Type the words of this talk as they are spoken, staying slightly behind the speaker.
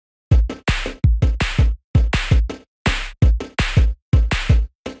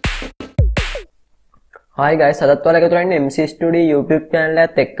Hi guys, අදත් ඔයාලා එකතු වෙන්නේ MC Studio YouTube channel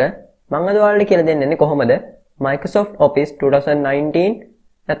එකත් එක්ක. මම අද ඔයාලට කියලා දෙන්නේ කොහොමද Microsoft Office 2019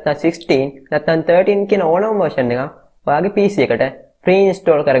 නැත්නම් 16 නැත්නම් 13 කියන ඕනම version එකක් ඔයාගේ PC එකට free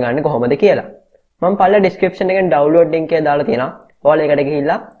install කරගන්නේ කොහොමද කියලා. මම පල්ල description එකෙන් download link එක දාලා තියෙනවා. ඔයාලා ඒකට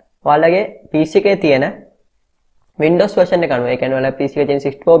ගිහිල්ලා ඔයාලගේ PC එකේ තියෙන Windows version එක අනුව, ඒ කියන්නේ ඔයාලා PC එකේ තියෙන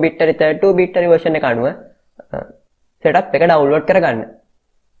 64 bit හරි 32 bit හරි version එක අනුව setup එක download කරගන්න.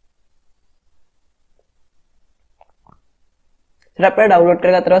 setup එක download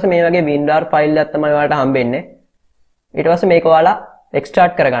කරගත්තා ඊට පස්සේ මේ වගේ WinRAR file එකක් තමයි ඔයාලට හම්බෙන්නේ. ඊට පස්සේ මේක ඔයාලා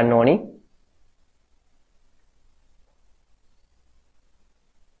extract කරගන්න ඕනි.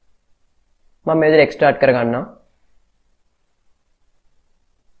 මම මේ විදිහට extract කරගන්නවා.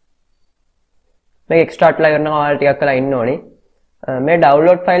 මේක extract ලා කරනවා ඔයාලා ටිකක් කරලා ඉන්න ඕනි. මේ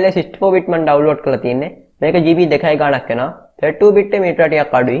download file එක 64 bit මම download කරලා තියෙන්නේ. මේක GB 2යි ගාණක් වෙනවා. 32 bit එක මීටර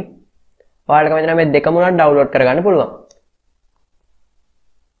ටිකක් අඩුයි. ඔයාලට මෙතන මේ දෙකම උනත් download කරගන්න පුළුවන්.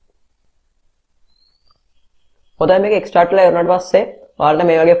 ඔතන මේක extract ලා කරනාට පස්සේ ඔයාලට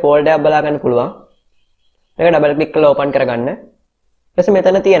මේ වගේ folder එකක් බලා ගන්න පුළුවන්. මේක double click කරලා open කරගන්න. ඊට පස්සේ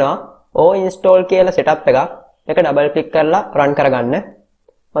මෙතන තියෙනවා o install කියලා setup එකක්. මේක double click කරලා run කරගන්න.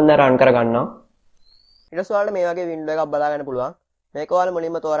 මම දැන් run කරගන්නවා. ඊට පස්සේ ඔයාලට මේ වගේ window එකක් බලා ගන්න පුළුවන්. මේක ඔයාලා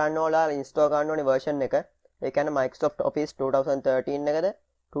මුලින්ම තෝරන්න ඕලා install කරන්න ඕනේ version එක. ඒ කියන්නේ Microsoft Office 2013 එකද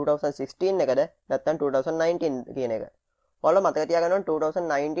 2016 එකද නැත්නම් 2019 කියන එක. ඔයාලා මතක තියාගන්න ඕනේ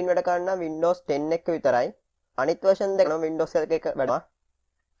 2019 වැඩ කරන Windows 10 එක විතරයි. අනිත් version දෙක නම් Windows 11 එක වැඩනවා.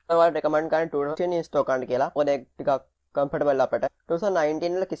 ඔයාලට recommend කරන්නේ 2010 install කරන්න කියලා. මොකද ඒක ටිකක් comfortable අපට.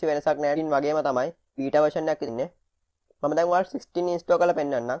 2019 වල කිසි වෙනසක් නැහැ. වගේම තමයි beta version එකක් ඉන්නේ. මම දැන් ඔයාලට 16 install කරලා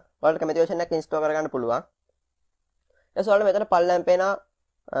පෙන්නන්නම්. ඔයාලට කැමති version එකක් install කරගන්න පුළුවන්. ඊට පස්සේ ඔයාලට මෙතන පල්ලෙන් පේන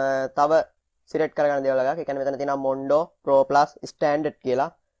තව select කරගන්න දේවල් එකක්. ඒ කියන්නේ මෙතන තියෙනවා Mondo Pro Plus Standard කියලා.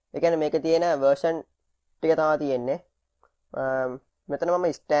 ඒ කියන්නේ මේකේ තියෙන version ටික තමයි තියෙන්නේ. මෙතන මම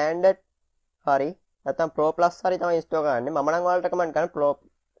Standard හරි නැත්නම් Pro Plus හරි තමයි install කරන්නේ. මම නම් ඔයාලට recommend කරන්නේ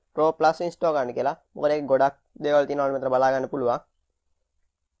Pro Plus install කරන්න කියලා. මොකද ඒක ගොඩක් දේවල් තියෙනවා මෙතන බලා ගන්න පුළුවන්.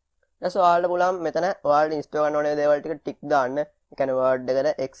 ඊට පස්සේ ඔයාලට පුළුවන් මෙතන ඔයාලට install කරන්න ඕනේ දේවල් ටික ටික් දාන්න. ඒ කියන්නේ Word එකද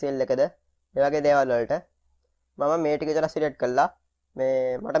Excel එකද ඒ වගේ දේවල් වලට. මම මේ ටික විතර select කළා.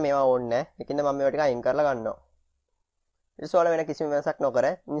 මට මේවා ඕනේ නැහැ. ඒකින්ද මම මේවා ටික අයින් කරලා ගන්නවා. ඊට පස්සේ ඔයාලා වෙන කිසිම වෙනසක් නොකර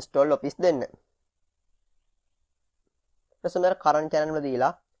install Office දෙන්න. ඊට පස්සේ මම current channel වල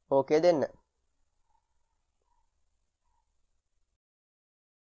දීලා okay දෙන්න.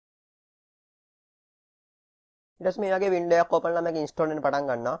 ඊට පස්සේ මේ වගේ window එකක් open කරලා මේක install වෙන්න පටන්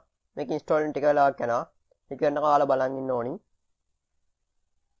ගන්නවා. මේක install වෙන්න ටික වෙලාවක් යනවා. ඒක වෙනකන් ඔයාලා බලන් ඉන්න ඕනි.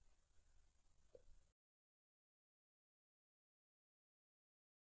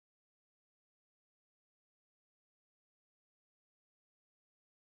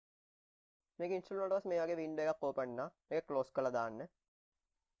 මේක install වුණාට පස්සේ මේ වගේ window එකක් open වෙනවා. මේක close කරලා දාන්න.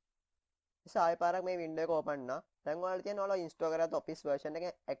 ඉතින් ආයෙ පාරක් මේ window එක open වෙනවා. දැන් ඔයාලා තියෙන ඔයාලා install කරගත්ත Office version එක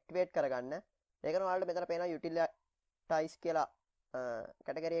activate කරගන්න. ඒකන ඔයාලට මෙතන පේනවා utilities කියලා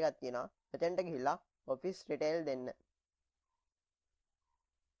category එකක් තියෙනවා. මෙතෙන්ට ගිහිල්ලා Office Retail දෙන්න.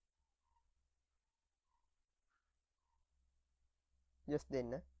 just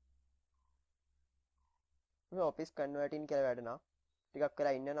දෙන්න. මේ Office converting කියලා වැඩනවා. ටිකක්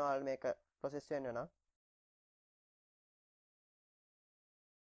වෙලා ඉන්න යනවා ඔයාලා මේක process වෙන්න යනවා.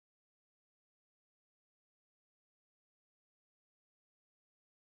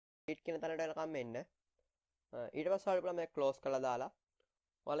 කියන තැනට එනකම් එන්න. ඊට පස්සේ ඔයාලා පුළුවන් මේක close කරලා දාලා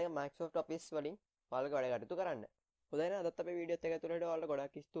ඔයාලගේ Microsoft Office වලින් ඔයාලගේ වැඩ කටයුතු කරන්න. හොඳයි නේද? අදත් අපේ වීඩියෝත් එක ඇතුළට ඔයාලට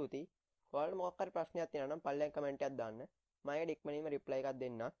ගොඩක් ස්තුතියි. ඔයාලට මොකක් හරි ප්‍රශ්නයක් තියෙනවා නම් පල්ලෙන් කමෙන්ට් එකක් දාන්න. මම ඒකට ඉක්මනින්ම reply එකක්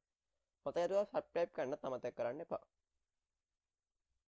දෙන්නම්. මතක හිටුවා subscribe කරන්න අමතක කරන්න එපා.